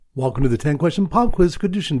Welcome to the 10-question pop quiz for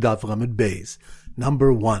Kiddushin Daf Lamed Beis.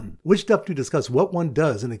 Number 1. Which daf do we discuss what one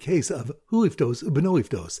does in the case of hu iftos ubeno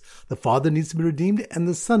iftos? The father needs to be redeemed and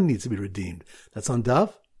the son needs to be redeemed. That's on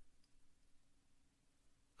daf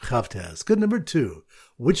Chavtes. Good. Number 2.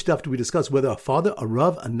 Which daf do we discuss whether a father, a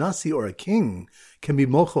rav, a nasi, or a king can be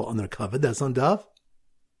mochel on their kavod? That's on daf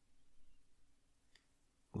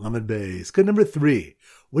Lamed Beis. Good. Number 3.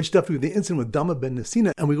 Which daf do we have the incident with Dama ben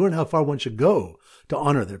Nesina, and we learn how far one should go to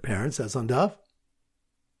honor their parents? That's on daf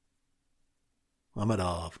Lamed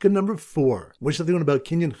Aleph. Good. Number 4. Which daf do we learn about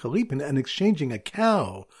Kinyan Chalipin and exchanging a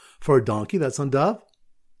cow for a donkey? That's on daf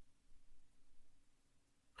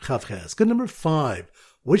Chavches. Good. Number 5.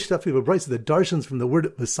 Which daf do we have a brayso that darshans from the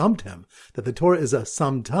word v'samtem, that the Torah is a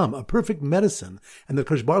samtam, a perfect medicine, and the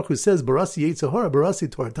Kosh Baruch Hu says barasi yitzahara, barasi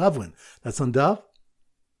Torah tavlin? That's on daf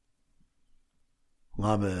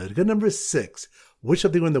Lamed. Good. Number 6. Which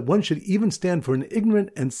of the one that one should even stand for an ignorant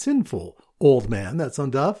and sinful old man? That's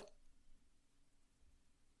on daf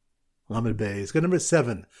Lamed Beis. Good. Number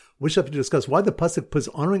 7. Which of to discuss why the pasuk puts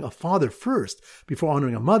honoring a father first before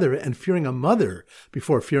honoring a mother and fearing a mother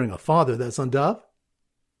before fearing a father? That's on daf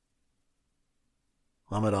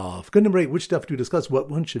Lamed Aleph. Good. Number 8. Which daf do we discuss what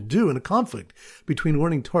one should do in a conflict between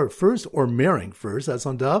learning Torah first or marrying first? That's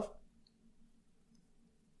on daf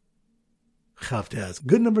Chavtes.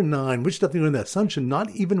 Good. Number 9. Which daf do we learn that son should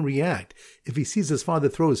not even react if he sees his father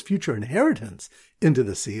throw his future inheritance into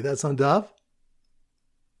the sea? That's on daf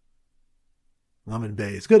Lamed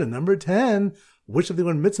Beis. Good. And number 10. Which of the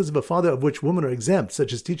learn mitzvahs of a father of which women are exempt,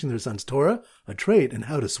 such as teaching their sons Torah, a trade, and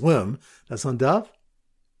how to swim? That's on daf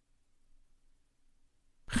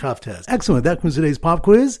Chavtes. Excellent. That concludes today's pop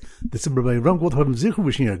quiz. This is Rabbi Ram Goldhar from Zichu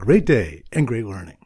wishing you a great day and great learning.